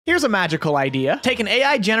Here's a magical idea. Take an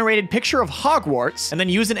AI-generated picture of Hogwarts and then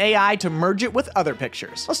use an AI to merge it with other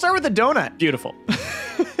pictures. I'll start with the donut. Beautiful.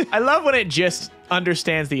 I love when it just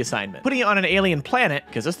understands the assignment. Putting it on an alien planet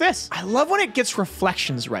gives us this. I love when it gets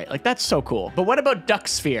reflections right. Like, that's so cool. But what about duck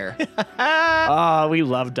sphere? Oh, we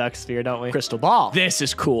love duck sphere, don't we? Crystal ball. This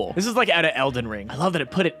is cool. This is like out of Elden Ring. I love that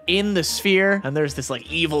it put it in the sphere and there's this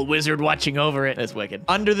like evil wizard watching over it. That's wicked.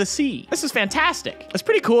 Under the sea. This is fantastic. It's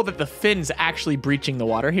pretty cool that the fin's actually breaching the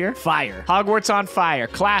water here. Fire. Hogwarts on fire.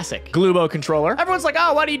 Classic. Glubo controller. Everyone's like,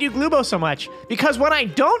 oh, why do you do Glubo so much? Because when I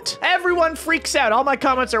don't, everyone freaks out. All my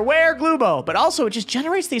comments are, where Glubo? But also, it just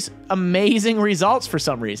generates these amazing results for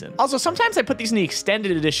some reason. Also, sometimes I put these in the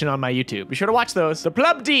extended edition on my YouTube. Be sure to watch those. The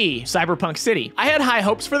Plub D, Cyberpunk City. I had high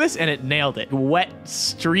hopes for this and it nailed it. Wet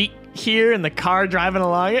street here and the car driving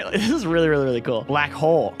along it. This is really, really, really cool. Black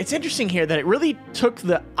hole. It's interesting here that it really took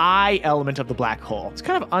the eye element of the black hole. It's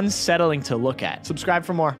kind of unsettling to look at. Subscribe for more.